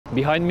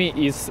Behind me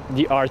is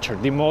the Archer,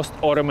 the most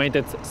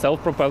automated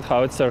self-propelled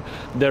howitzer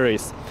there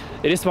is.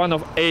 It is one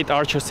of 8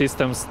 Archer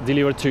systems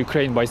delivered to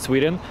Ukraine by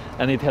Sweden,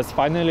 and it has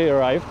finally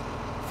arrived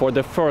for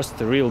the first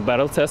real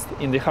battle test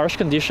in the harsh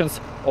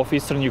conditions of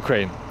eastern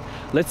Ukraine.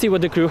 Let's see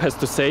what the crew has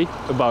to say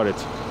about it.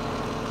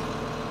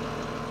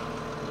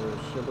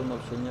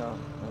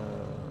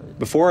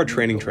 Before our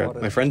training trip,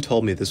 my friend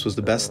told me this was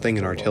the best thing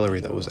in artillery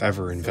that was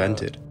ever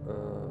invented.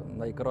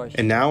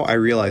 And now I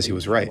realize he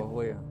was right.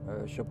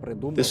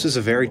 This is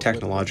a very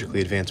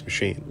technologically advanced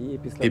machine.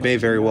 It may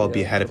very well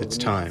be ahead of its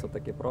time.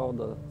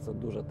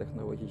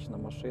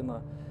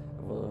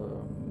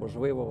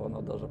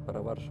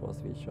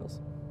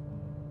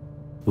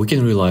 We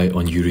can rely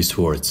on Yuri's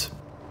words.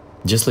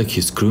 Just like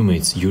his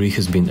crewmates, Yuri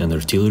has been an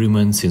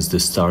artilleryman since the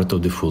start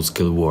of the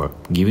full-scale war,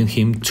 giving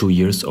him 2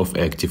 years of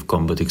active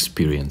combat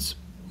experience.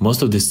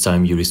 Most of this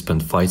time Yuri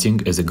spent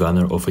fighting as a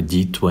gunner of a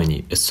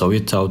D-20, a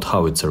Soviet-taught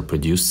howitzer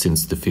produced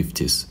since the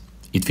 50s.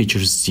 It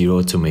features zero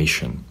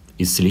automation.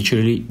 It's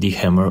literally the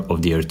hammer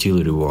of the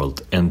artillery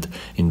world, and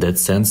in that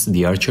sense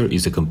the Archer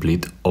is a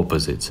complete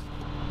opposite.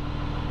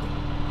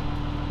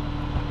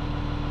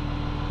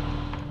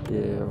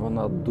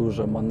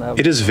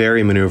 It is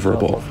very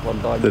maneuverable.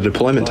 The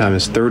deployment time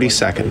is 30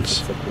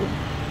 seconds.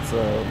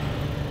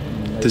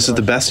 This is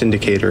the best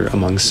indicator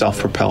among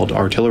self-propelled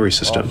artillery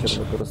systems.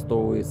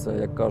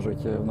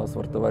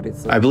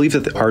 I believe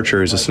that the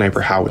Archer is a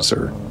sniper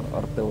howitzer.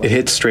 It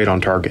hits straight on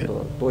target,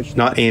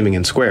 not aiming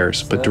in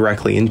squares, but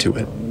directly into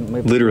it,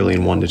 literally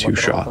in 1 to 2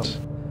 shots.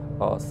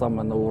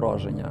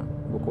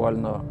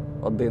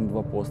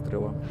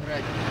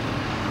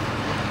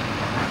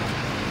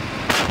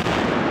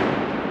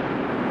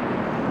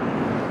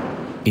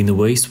 In a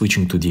way,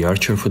 switching to the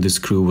Archer for this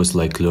crew was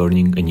like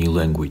learning a new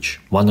language.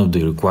 One of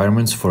the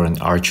requirements for an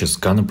Archer's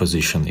gunner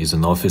position is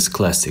an office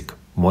classic,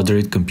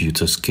 moderate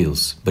computer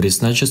skills. But it's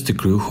not just the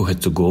crew who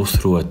had to go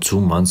through a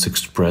 2-month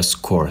express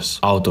course.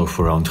 Out of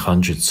around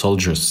 100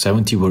 soldiers,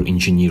 70 were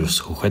engineers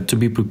who had to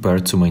be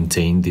prepared to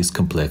maintain these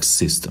complex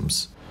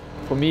systems.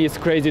 For me, it's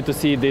crazy to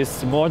see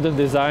this modern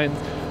design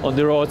on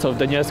the roads of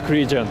Donetsk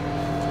region.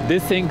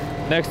 This thing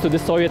next to the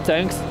Soviet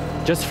tanks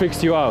just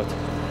freaks you out.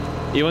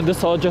 Even the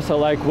soldiers are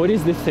like, what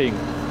is this thing?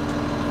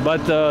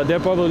 But they're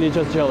probably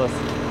just jealous.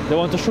 They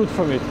want to shoot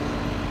from it.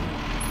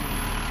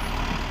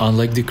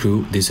 Unlike the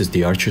crew, this is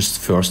the Archer's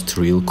first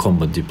real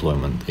combat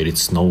deployment, and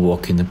it's no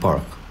walk in the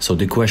park. So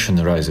the question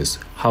arises,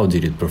 how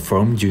did it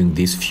perform during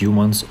these few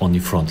months on the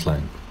front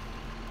line?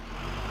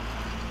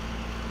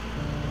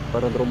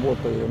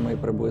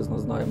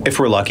 If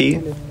we're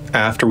lucky,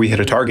 after we hit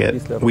a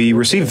target, we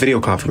receive video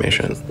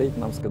confirmation.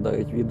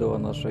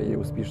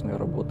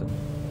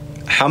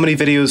 How many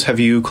videos have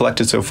you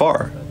collected so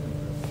far?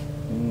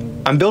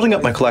 I'm building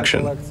up my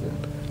collection.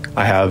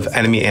 I have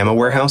enemy ammo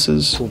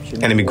warehouses,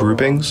 enemy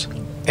groupings,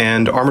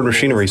 and armored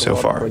machinery so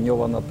far.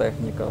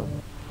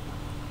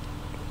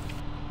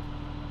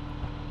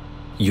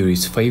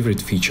 Yuri's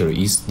favorite feature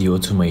is the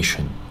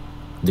automation.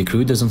 The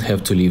crew doesn't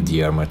have to leave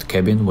the armored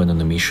cabin when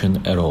on a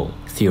mission at all.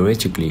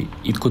 Theoretically,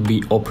 it could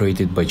be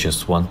operated by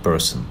just one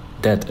person.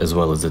 That, as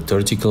well as the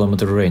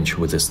 30-kilometer range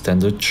with a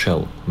standard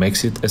shell,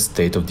 makes it a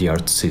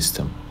state-of-the-art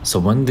system. So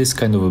when this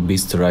kind of a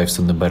beast arrives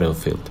on the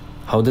battlefield,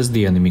 how does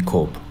the enemy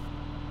cope?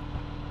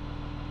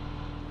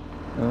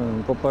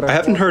 I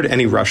haven't heard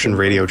any Russian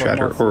radio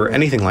chatter or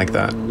anything like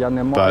that,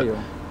 but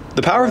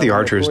the power of the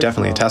Archer is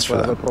definitely a test for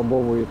them.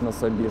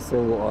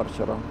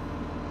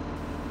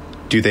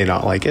 Do they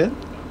not like it?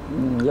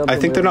 I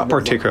think they're not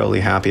particularly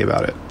happy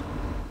about it.